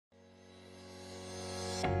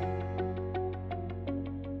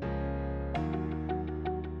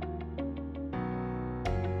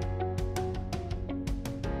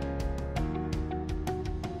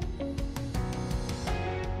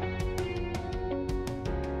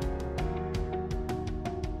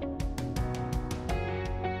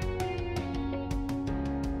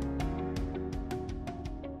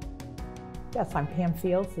Yes, I'm Pam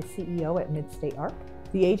Fields, the CEO at Midstate ARC.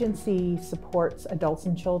 The agency supports adults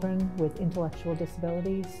and children with intellectual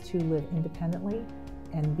disabilities to live independently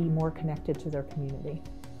and be more connected to their community.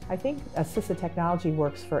 I think assistive technology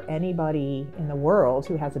works for anybody in the world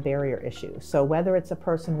who has a barrier issue. So whether it's a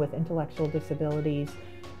person with intellectual disabilities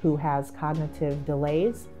who has cognitive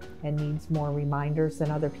delays and needs more reminders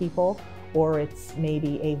than other people, or it's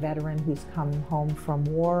maybe a veteran who's come home from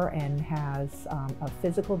war and has a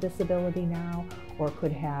physical disability now, or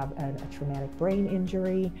could have a traumatic brain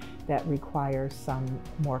injury that requires some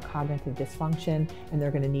more cognitive dysfunction and they're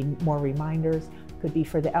going to need more reminders. Could be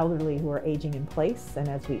for the elderly who are aging in place, and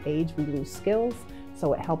as we age we lose skills,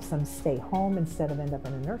 so it helps them stay home instead of end up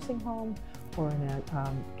in a nursing home or in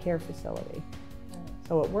a care facility.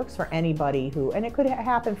 So it works for anybody who, and it could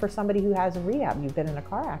happen for somebody who has a rehab. You've been in a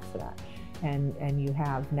car accident and you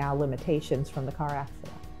have now limitations from the car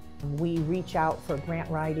accident. We reach out for grant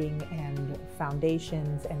writing and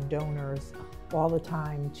foundations and donors all the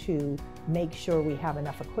time to make sure we have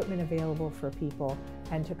enough equipment available for people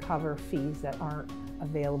and to cover fees that aren't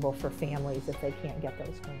available for families if they can't get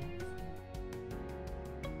those grants.